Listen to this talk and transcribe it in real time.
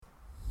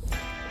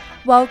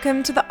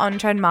Welcome to the On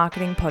Trend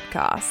Marketing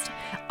Podcast.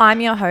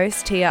 I'm your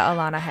host, Tia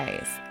Alana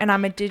Hayes, and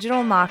I'm a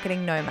digital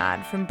marketing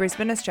nomad from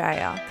Brisbane,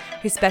 Australia,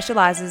 who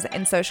specialises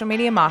in social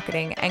media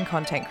marketing and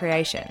content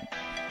creation.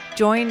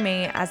 Join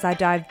me as I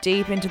dive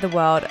deep into the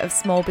world of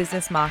small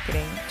business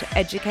marketing to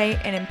educate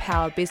and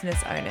empower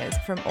business owners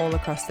from all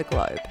across the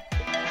globe.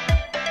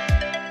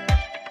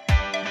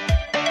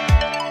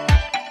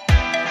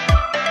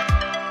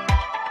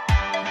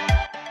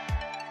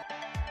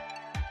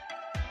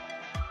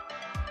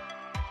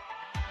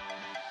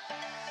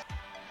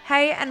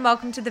 Hey, and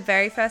welcome to the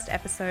very first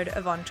episode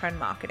of On Trend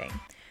Marketing.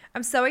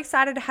 I'm so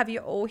excited to have you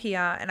all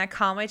here, and I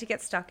can't wait to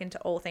get stuck into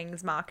all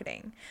things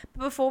marketing.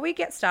 But before we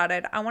get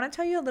started, I want to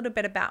tell you a little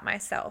bit about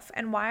myself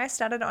and why I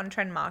started On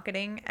Trend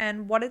Marketing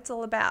and what it's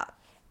all about.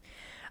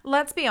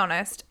 Let's be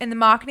honest, in the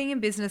marketing and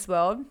business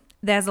world,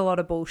 there's a lot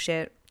of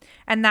bullshit,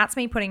 and that's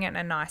me putting it in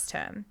a nice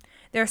term.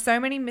 There are so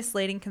many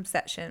misleading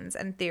conceptions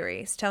and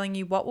theories telling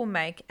you what will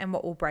make and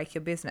what will break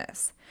your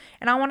business.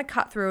 And I want to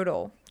cut through it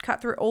all,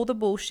 cut through all the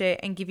bullshit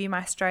and give you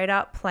my straight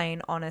up,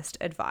 plain, honest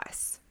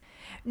advice.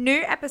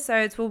 New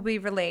episodes will be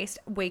released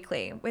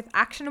weekly with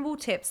actionable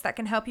tips that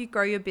can help you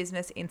grow your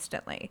business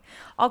instantly.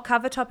 I'll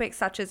cover topics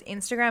such as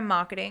Instagram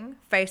marketing,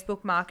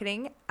 Facebook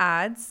marketing,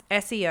 ads,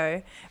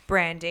 SEO,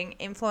 branding,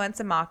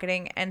 influencer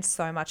marketing, and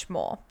so much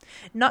more.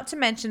 Not to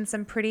mention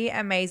some pretty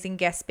amazing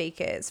guest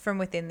speakers from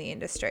within the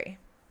industry.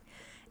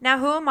 Now,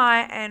 who am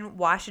I and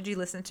why should you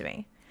listen to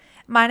me?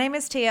 My name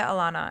is Tia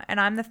Alana, and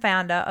I'm the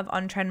founder of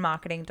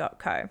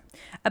OnTrendMarketing.co,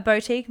 a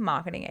boutique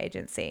marketing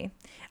agency.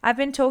 I've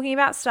been talking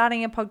about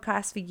starting a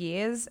podcast for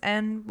years,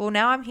 and well,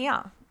 now I'm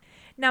here.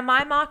 Now,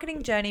 my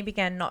marketing journey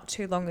began not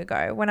too long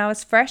ago when I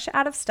was fresh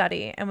out of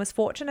study and was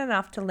fortunate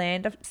enough to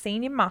land a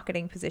senior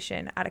marketing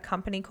position at a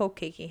company called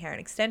Kiki Hair and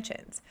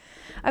Extensions.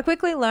 I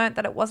quickly learned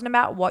that it wasn't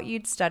about what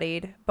you'd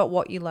studied, but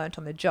what you learnt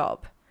on the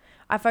job.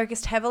 I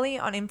focused heavily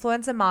on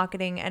influencer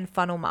marketing and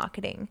funnel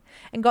marketing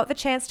and got the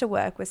chance to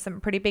work with some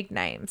pretty big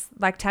names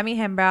like Tammy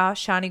Hembrow,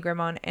 Shani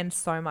Grimon, and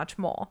so much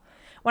more.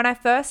 When I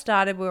first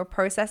started, we were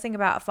processing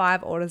about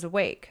 5 orders a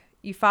week.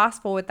 You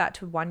fast forward that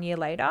to 1 year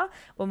later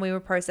when we were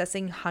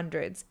processing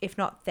hundreds, if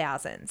not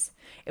thousands.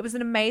 It was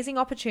an amazing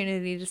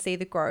opportunity to see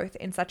the growth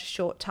in such a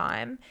short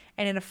time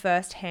and in a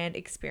first-hand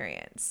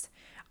experience.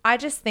 I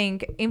just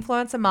think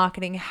influencer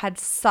marketing had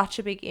such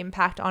a big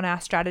impact on our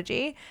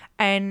strategy,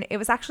 and it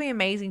was actually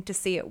amazing to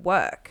see it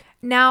work.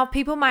 Now,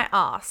 people might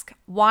ask,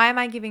 why am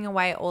I giving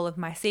away all of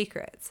my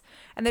secrets?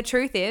 And the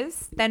truth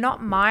is, they're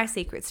not my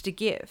secrets to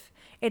give.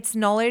 It's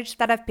knowledge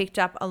that I've picked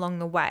up along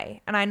the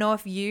way. And I know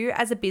if you,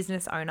 as a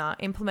business owner,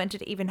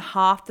 implemented even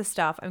half the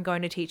stuff I'm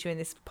going to teach you in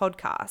this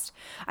podcast,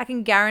 I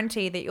can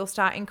guarantee that you'll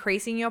start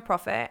increasing your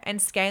profit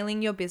and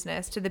scaling your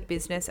business to the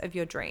business of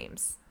your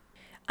dreams.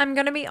 I'm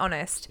going to be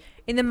honest,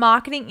 in the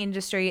marketing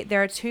industry,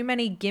 there are too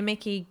many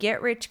gimmicky,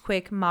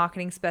 get-rich-quick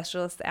marketing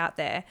specialists out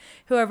there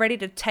who are ready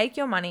to take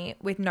your money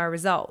with no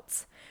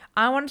results.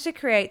 I wanted to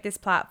create this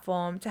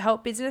platform to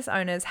help business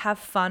owners have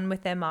fun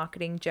with their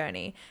marketing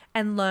journey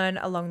and learn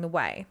along the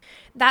way.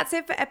 That's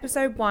it for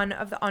episode 1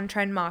 of the On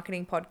Trend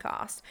Marketing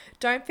Podcast.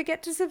 Don't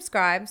forget to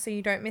subscribe so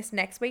you don't miss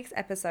next week's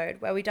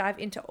episode where we dive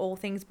into all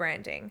things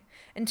branding.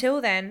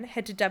 Until then,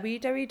 head to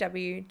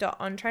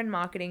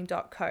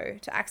www.ontrendmarketing.co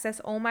to access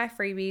all my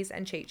freebies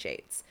and cheat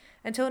sheets.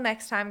 Until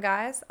next time,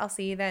 guys, I'll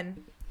see you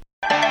then.